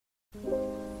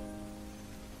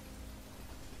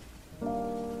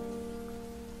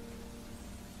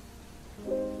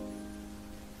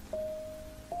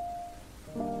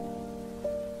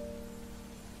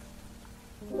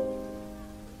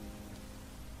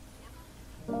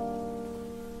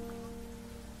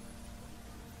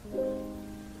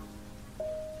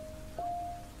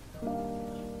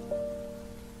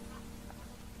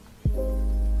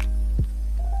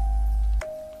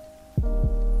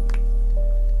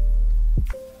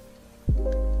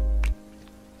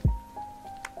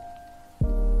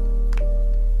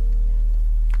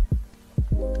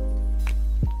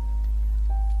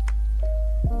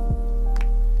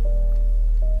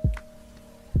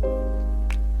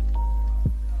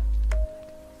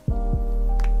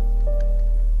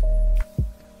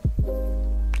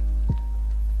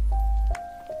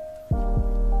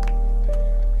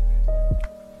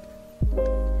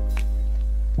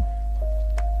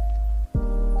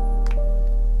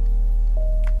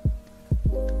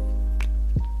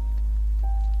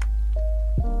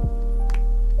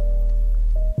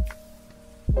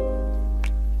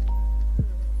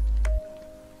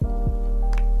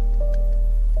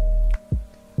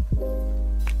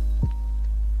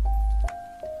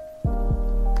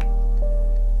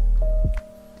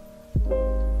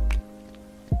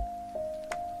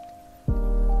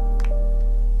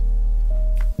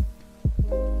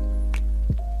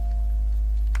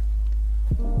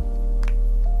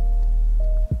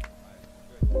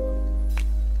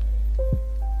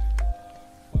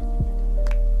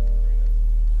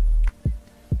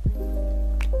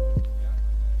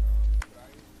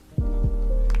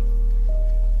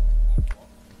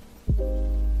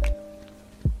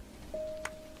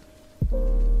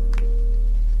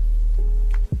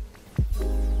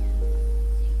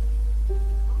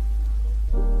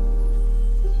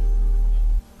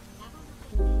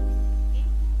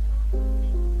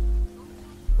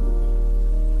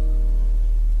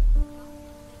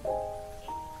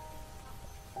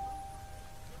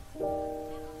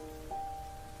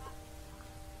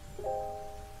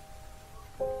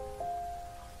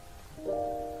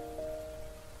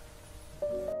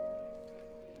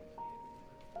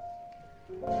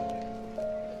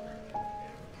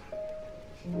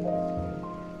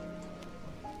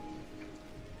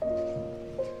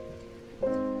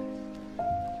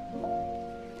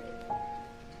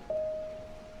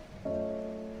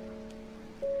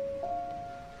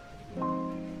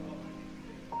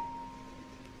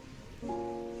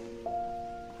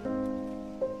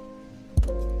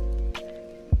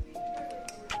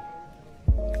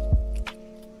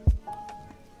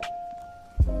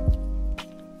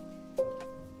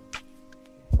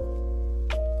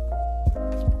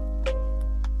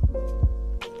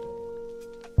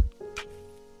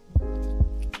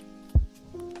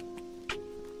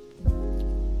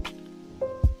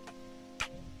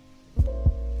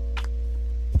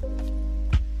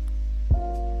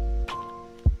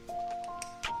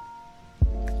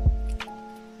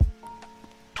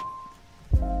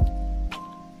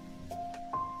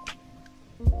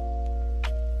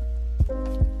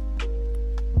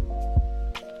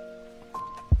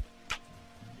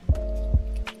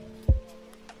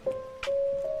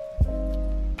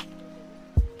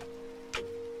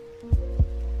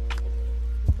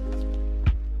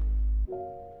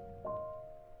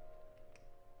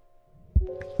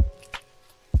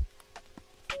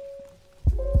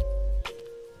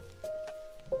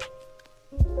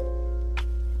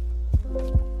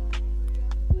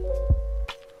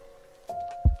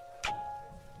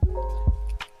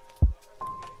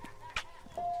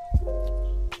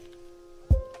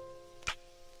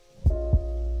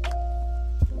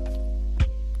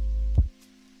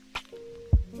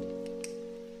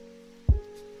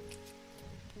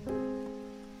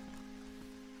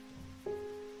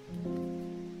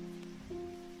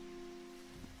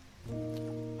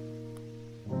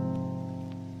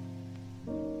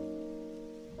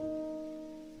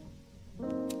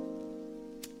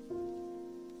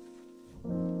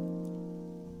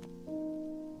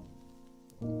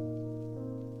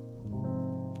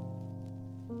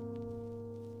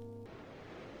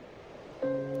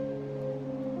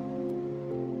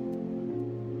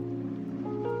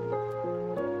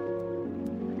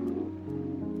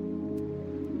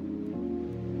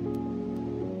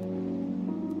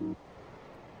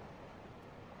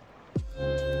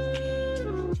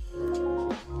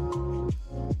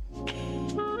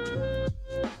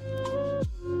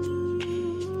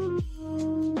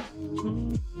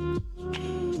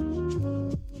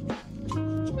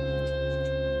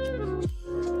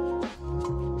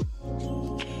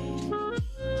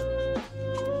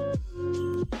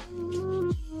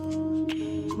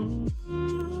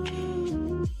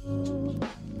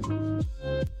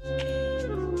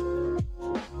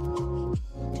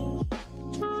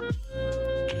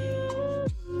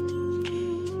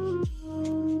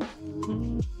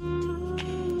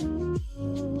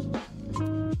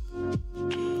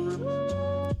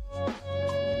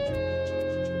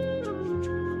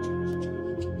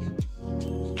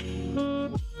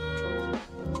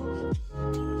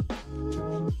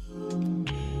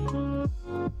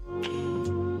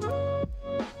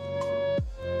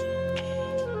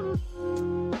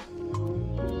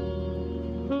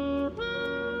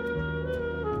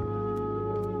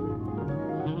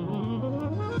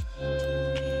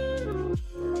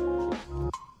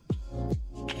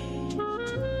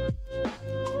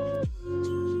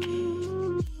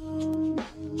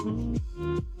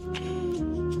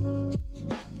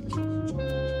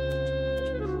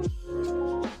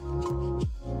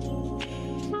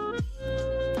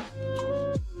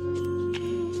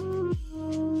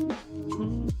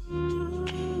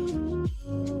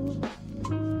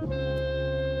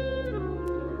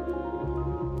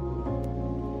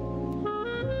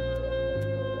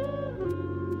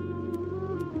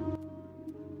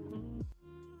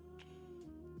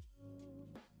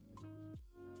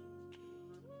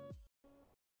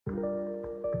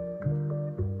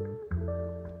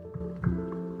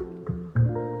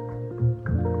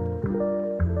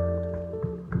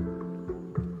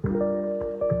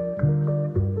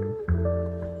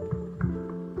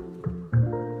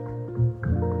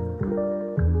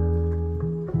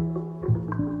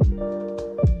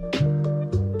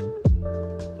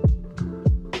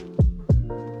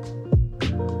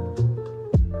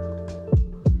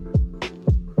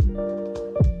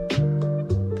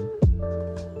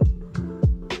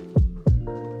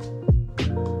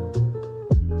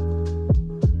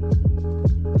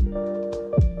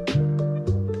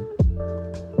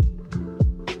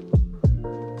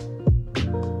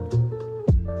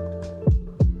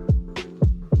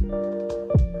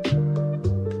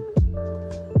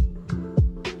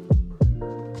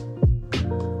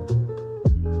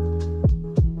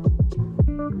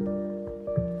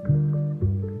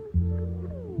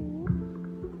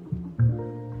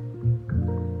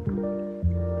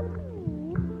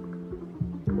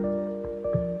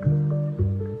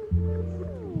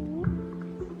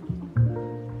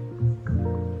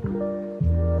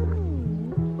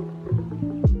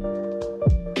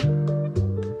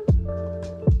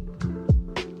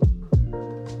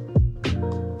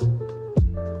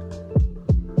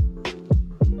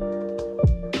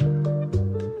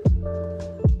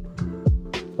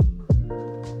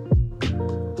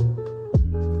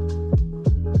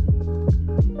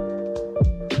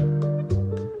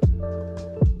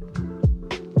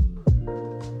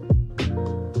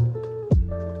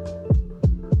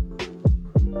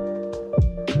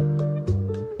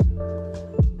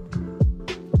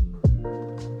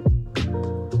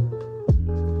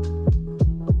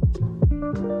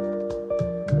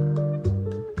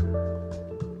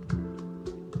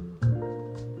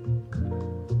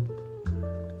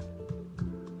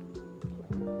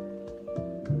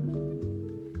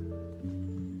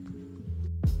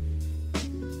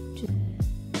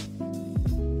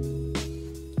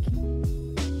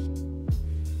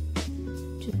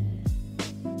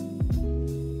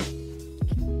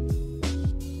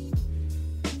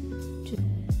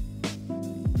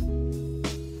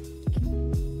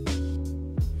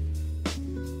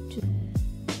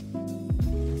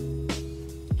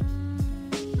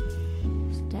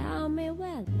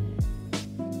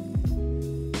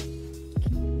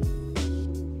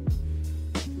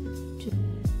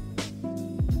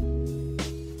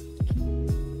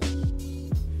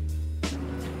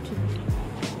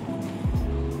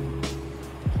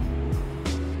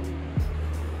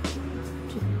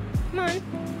Come on.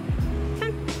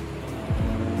 Come.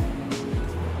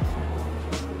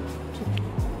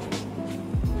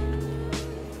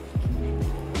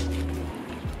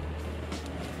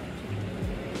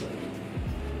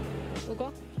 We'll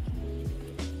go.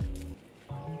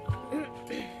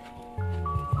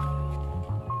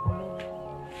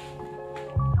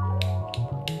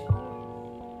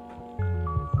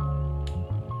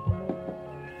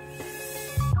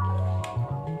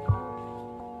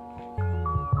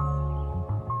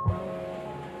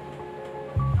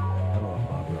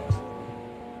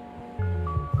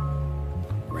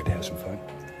 Have some fun.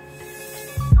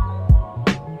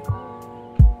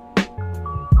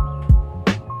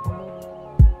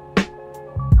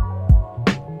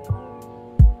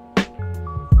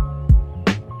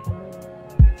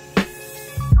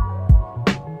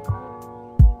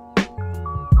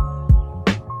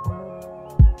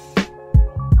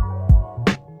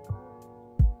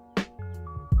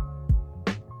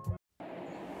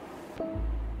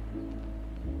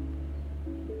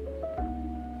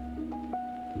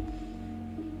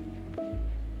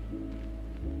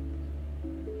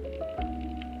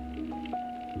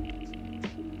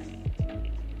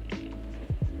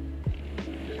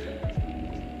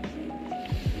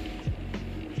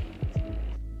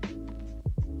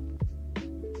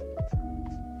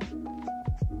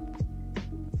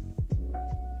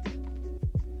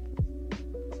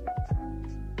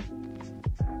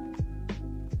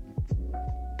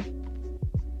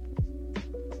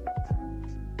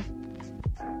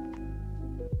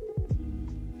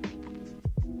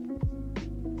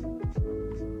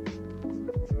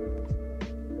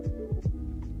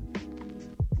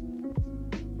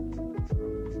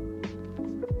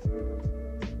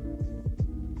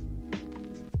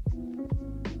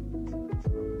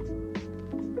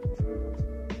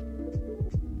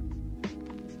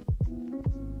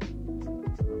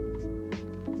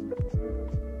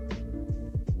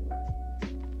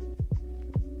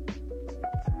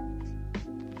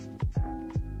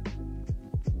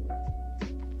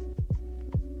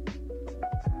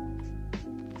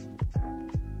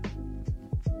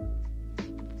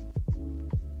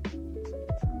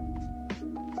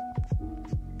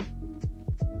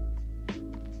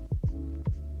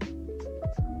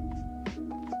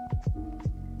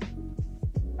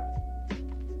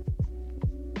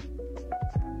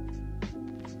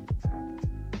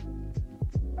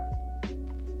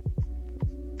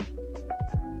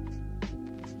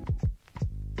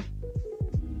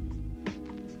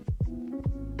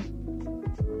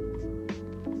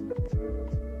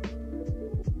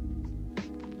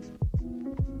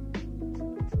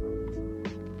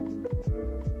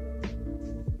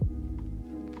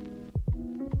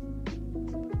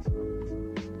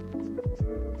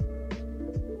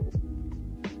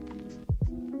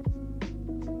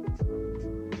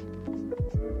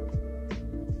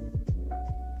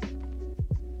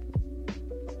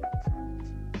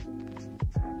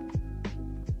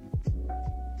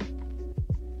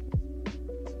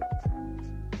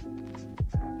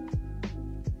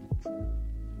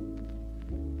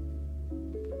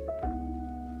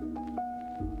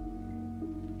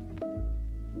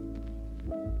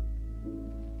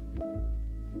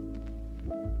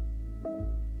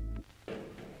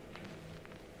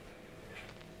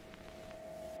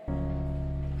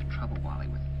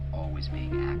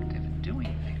 Being active and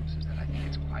doing things is that I think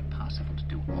it's quite possible to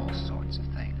do all sorts of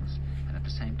things and at the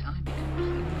same time be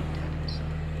completely dead inside.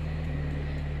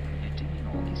 You're doing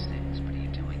all these things, but are you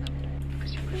doing them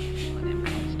because you really feel an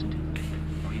impulse to do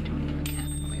them? Or are you doing them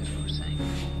mechanically, as we were saying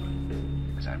before?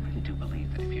 Because I really do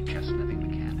believe that if you're just living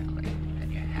mechanically,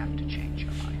 then you have to change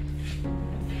your life.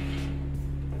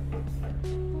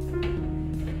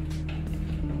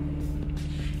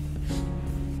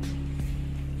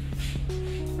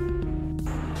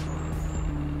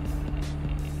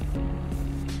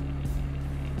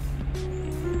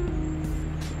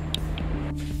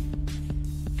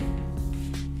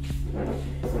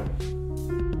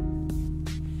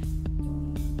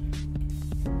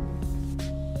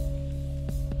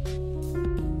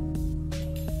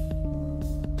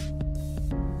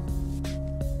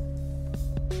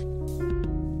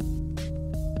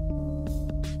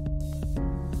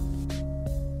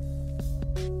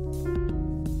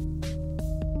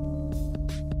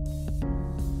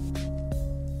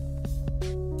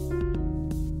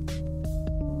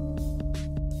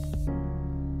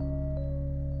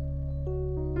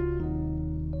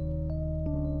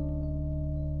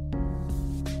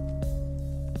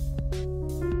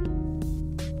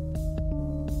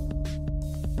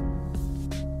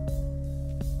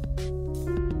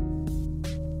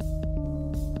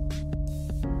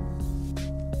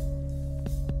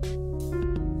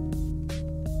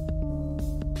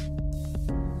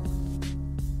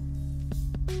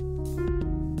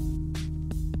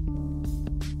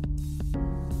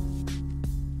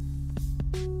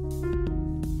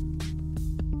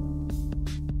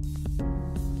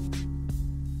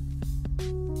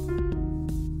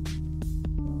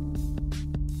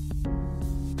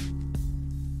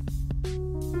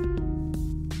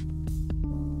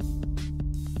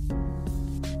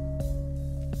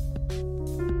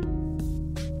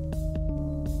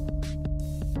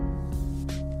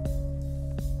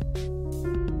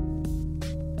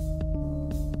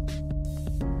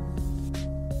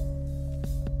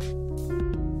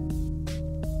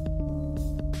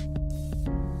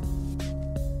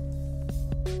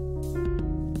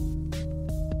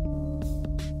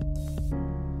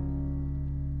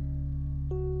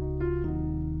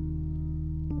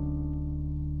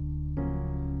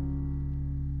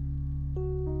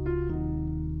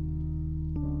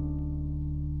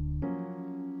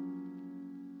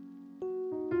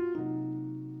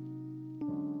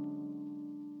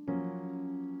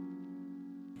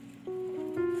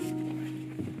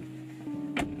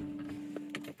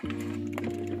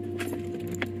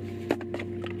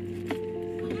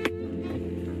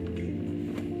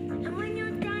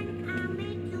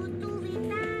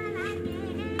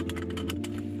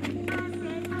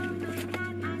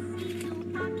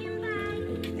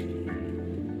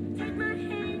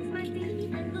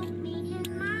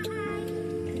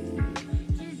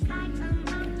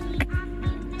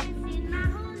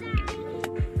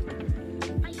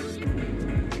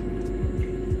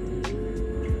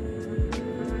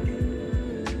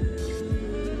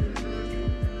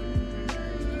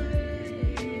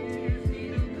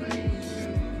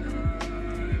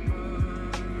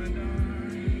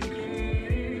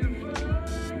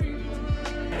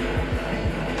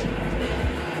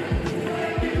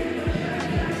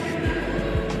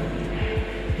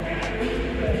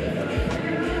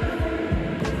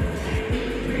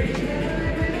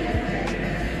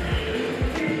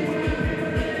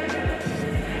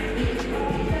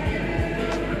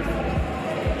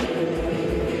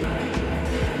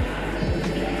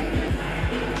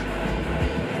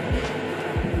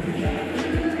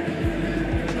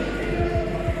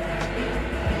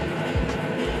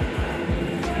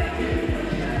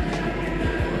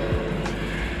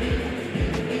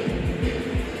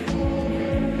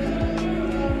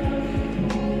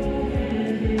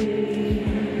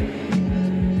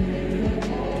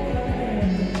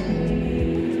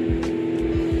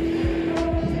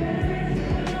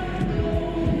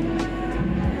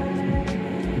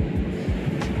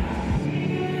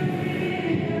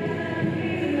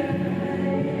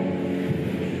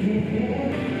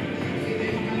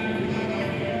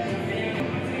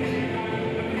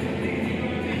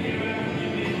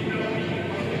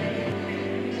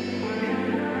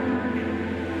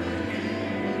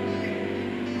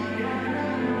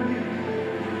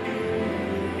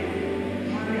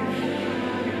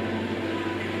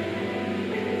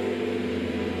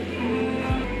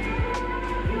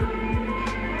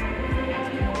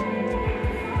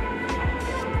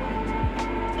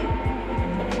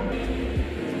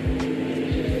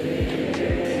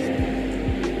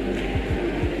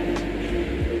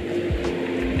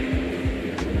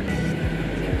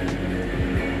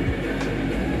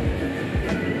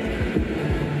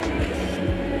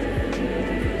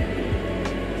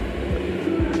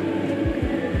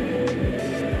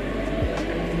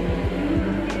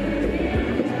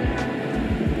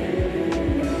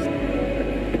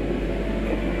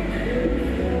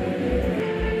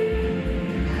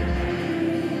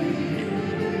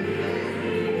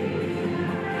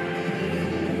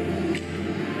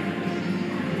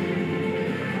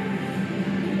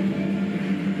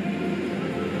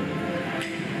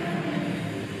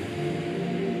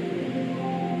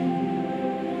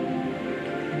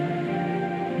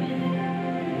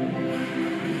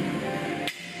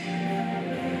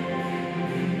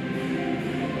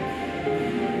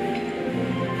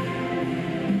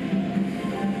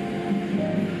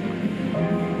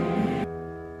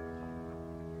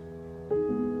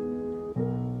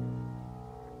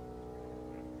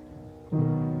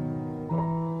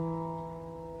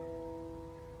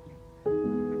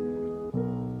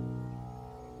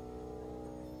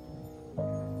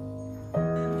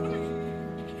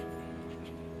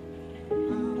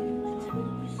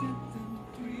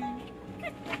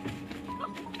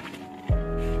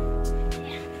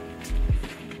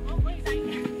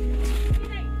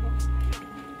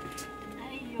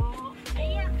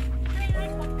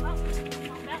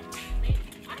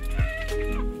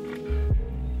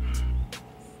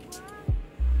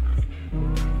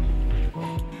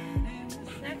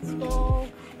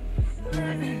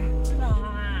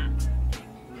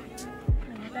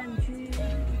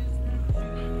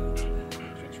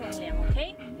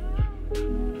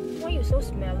 so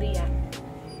smelly 啊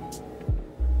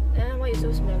？why you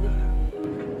so smelly？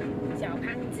 小胖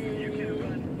子，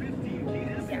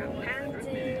小胖子，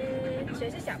谁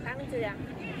是小胖子呀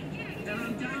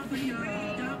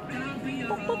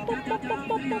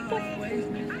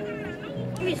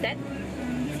？Who is that？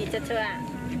 骑着车啊？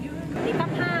你怕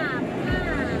怕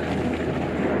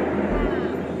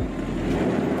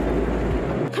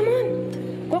？Come on，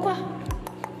 呱呱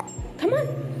 ，Come on，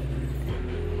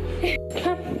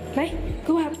 come， 来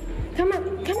 ，Go up，Come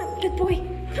on，Good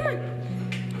boy，Come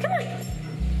on，Come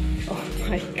on。Oh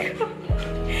my god，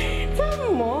 这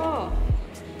么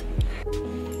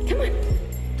 ，Come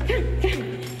on，Good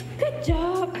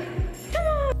job，Come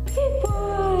on，Good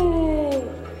boy。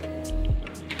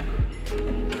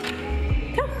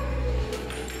Come。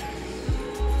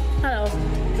Hello。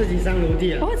自己上楼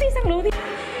梯啊？我自己上楼梯。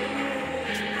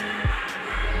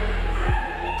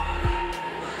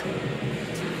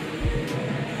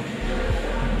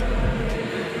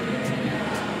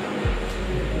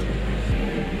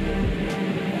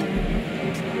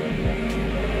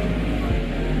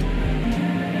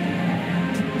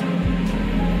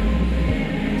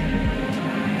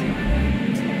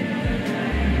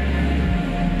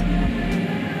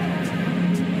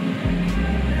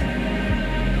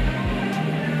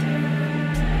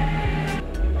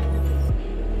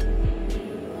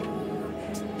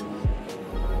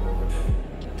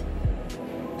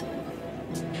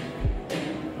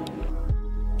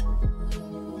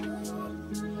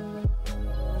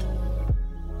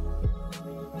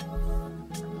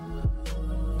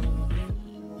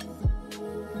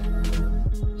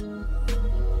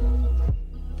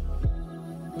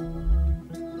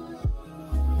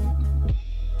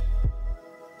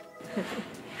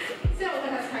这样我跟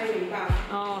他猜尾巴。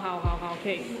哦，好，可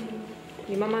以。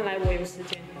你慢慢来，我有时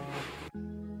间。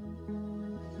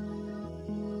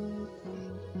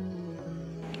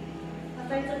他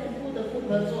在这边不得不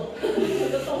合作，这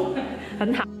个动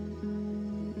很好。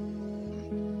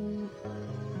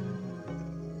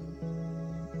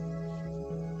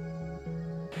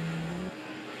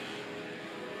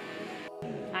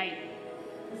哎，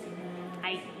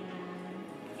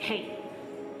嘿。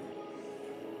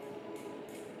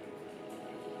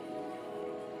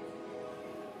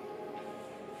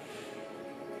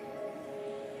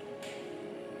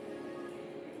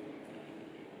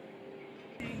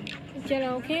Get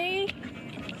okay.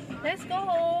 Let's go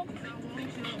home.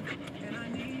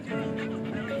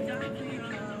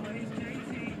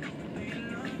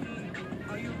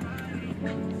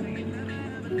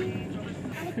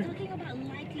 I was talking about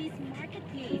Likely's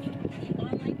marketplace, the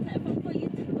online platform for you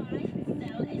to buy,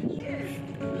 sell, and share.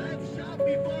 Let's shop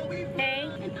before we Hey.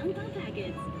 And Uncle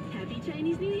Packets. Happy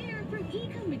Chinese New Year from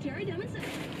Ecom Material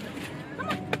Demonstration. Come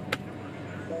on.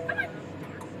 Come on.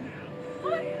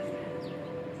 Come on.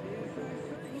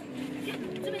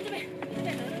 这边。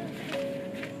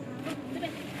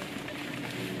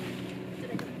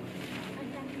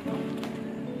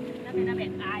那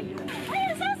边。哎呦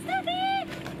so stupid！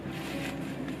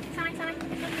 上来。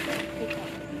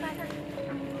来，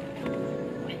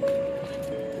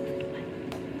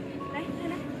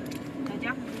脚。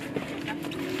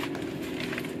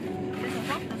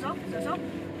手。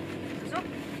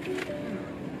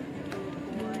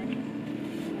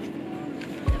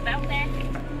不要带。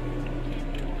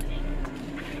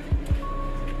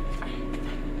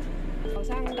早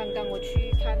上刚刚我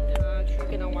去看他，去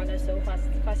跟他玩的时候，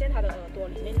发现他的耳朵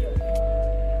里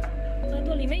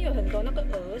面有很多那个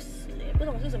耳屎，也不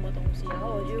懂是什么东西。然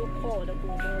后我就 call 我的姑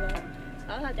母咯，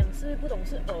然后他讲是不懂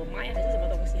是耳麦还是什么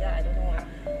东西啦，还懂懂啊。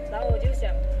然后我就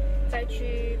想再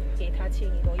去给他清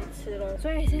理多一次咯，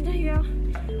所以现在又要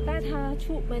带他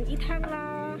出门一趟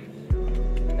啦。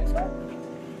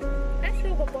Let's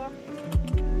go， 宝宝。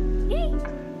耶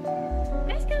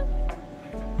 ，Let's go。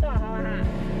是吧，好啊。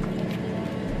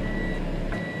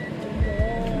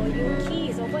Your key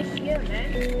is over here,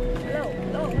 man. Hello.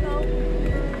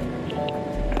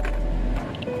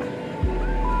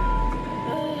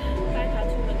 带他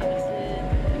出门真的是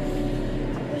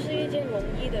不是一件容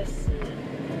易的事，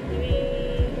因为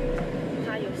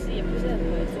他有时也不是很合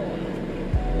作，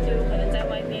就有可能在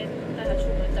外面带他出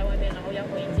门，在外面，然后要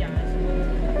回家的时候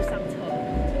他不上车，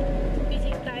毕竟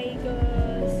带一个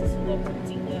40多公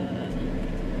斤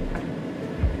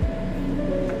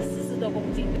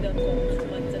的狗出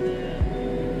门真的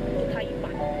不太一般，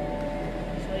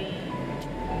所以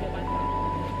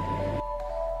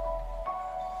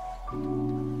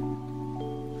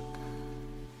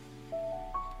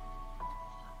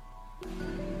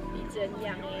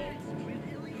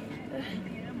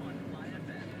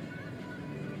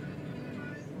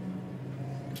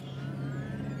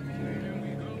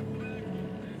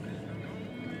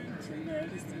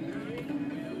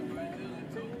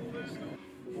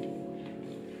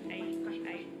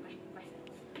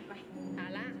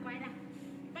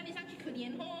年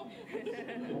哦。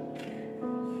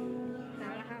好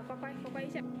了，好，乖一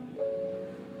下。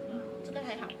这个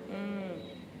还好。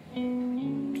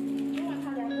因为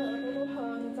他2个耳朵都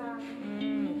很脏。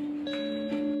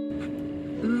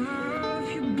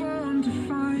Love you're born to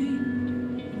fight,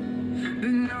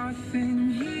 but nothing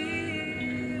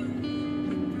heals.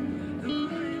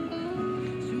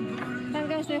 蛋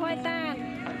跟谁坏蛋？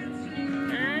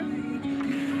啊？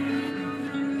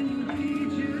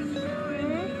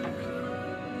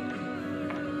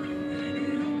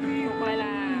乖啦，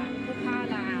不怕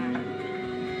啦。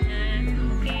啊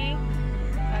 ，OK，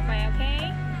 乖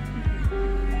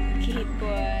OK。Good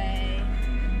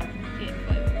boy，Good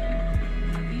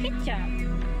boy，Good job。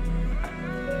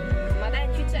妈带你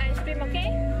去吃 ice cream，OK？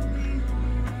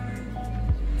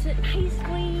 吃 ice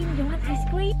cream，you want ice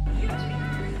cream？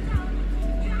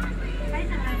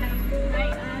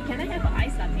 Can I have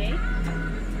ice latte?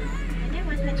 Can I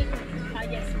want honey?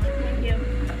 Yes, thank you.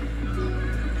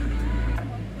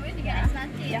 Going to get ice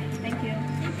latte. Yeah, thank you.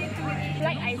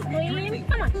 Like ice cream?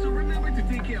 Come on. So remember to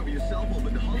take care of yourself over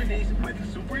the holidays with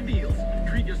super deals.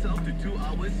 Treat yourself to 2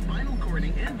 hours spinal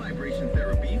cording and vibration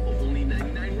therapy for only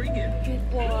 99 ringgit. Good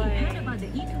boy. Heard about the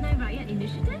E29 Riot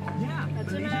initiative? Yeah,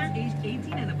 Malaysians aged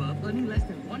 18 and above earning less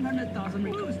than 100,000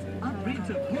 ringgit. Upgrade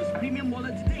to Boost Premium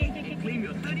Wallet today and claim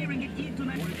your 30 ringgit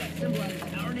E29 wallet that symbolizes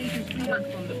our nation's freedom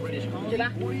from the British colony.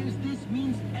 Warriors, this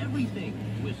means everything.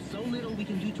 With so little we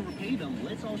can do to repay them,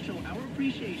 let's all show our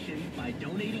appreciation by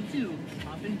donating to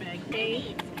Coffin Bank.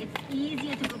 It's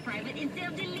easier to go private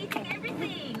instead of deleting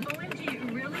everything. OMG,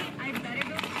 really? I better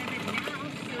go private now.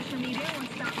 Social media won't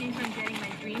stop me from getting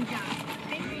my dream job.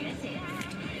 Finish it.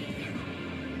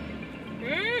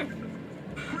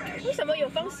 为什么有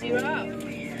风洗了？